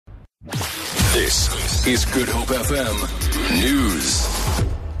This is Good Hope FM News.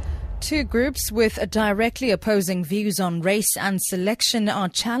 Two groups with directly opposing views on race and selection are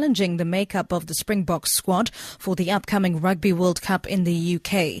challenging the makeup of the Springboks squad for the upcoming Rugby World Cup in the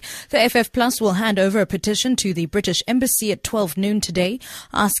UK. The FF Plus will hand over a petition to the British Embassy at 12 noon today,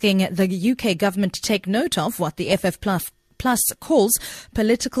 asking the UK government to take note of what the FF Plus calls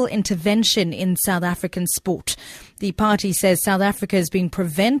political intervention in South African sport. The party says South Africa is being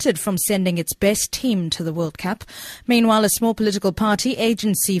prevented from sending its best team to the World Cup. Meanwhile, a small political party,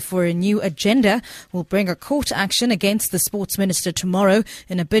 Agency for a New Agenda, will bring a court action against the sports minister tomorrow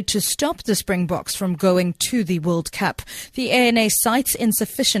in a bid to stop the Springboks from going to the World Cup. The ANA cites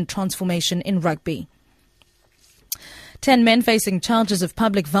insufficient transformation in rugby. 10 men facing charges of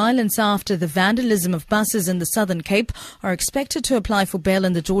public violence after the vandalism of buses in the Southern Cape are expected to apply for bail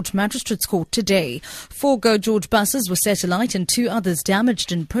in the George Magistrates Court today. 4 Go George buses were set alight and 2 others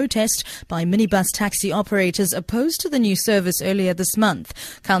damaged in protest by minibus taxi operators opposed to the new service earlier this month.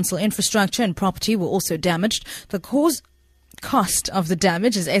 Council infrastructure and property were also damaged. The cost of the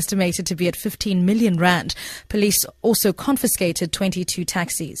damage is estimated to be at 15 million rand. Police also confiscated 22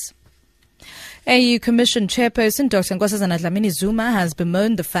 taxis. AU Commission Chairperson Dr. Nkosazana Dlamini-Zuma has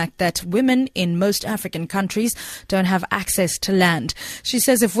bemoaned the fact that women in most African countries don't have access to land. She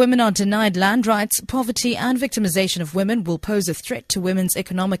says if women are denied land rights, poverty and victimization of women will pose a threat to women's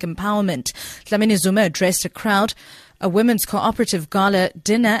economic empowerment. Dlamini-Zuma addressed a women's cooperative gala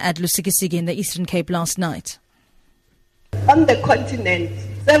dinner at Lusikisiki in the Eastern Cape last night. On the continent,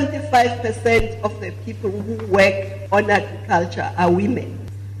 75% of the people who work on agriculture are women.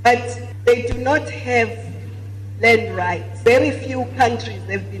 But they do not have land rights. Very few countries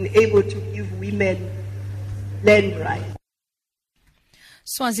have been able to give women land rights.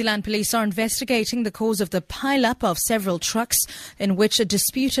 Swaziland police are investigating the cause of the pile-up of several trucks in which a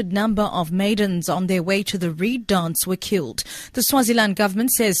disputed number of maidens on their way to the Reed dance were killed. The Swaziland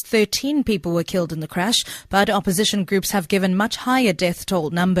government says 13 people were killed in the crash, but opposition groups have given much higher death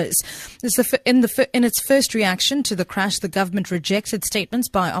toll numbers. In its first reaction to the crash, the government rejected statements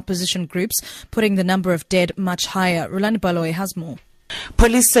by opposition groups, putting the number of dead much higher. Rulani Baloy has more.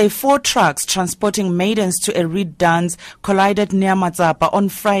 Police say 4 trucks transporting maidens to a Reed dance collided near Matsapa on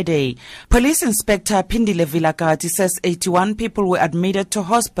Friday. Police Inspector Pindile Vilakati says 81 people were admitted to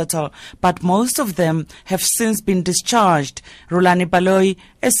hospital, but most of them have since been discharged. Rulani Baloy,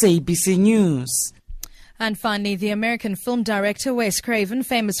 SABC News. And finally, the American film director Wes Craven,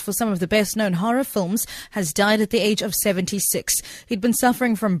 famous for some of the best-known horror films, has died at the age of 76. He'd been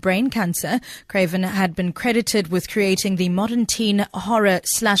suffering from brain cancer. Craven had been credited with creating the modern teen horror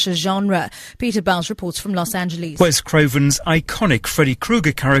slasher genre. Peter Bowles reports from Los Angeles. Wes Craven's iconic Freddy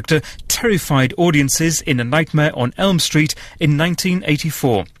Krueger character terrified audiences in A Nightmare on Elm Street in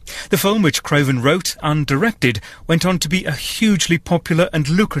 1984. The film, which Craven wrote and directed, went on to be a hugely popular and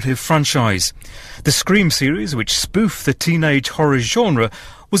lucrative franchise. The Scream series, which spoofed the teenage horror genre,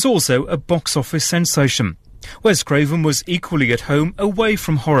 was also a box office sensation. Wes Craven was equally at home away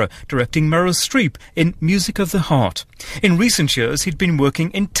from horror, directing Meryl Streep in Music of the Heart. In recent years, he'd been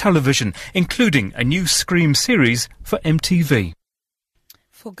working in television, including a new Scream series for MTV.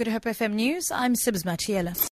 For Good Hope FM News, I'm Sibs Matiela.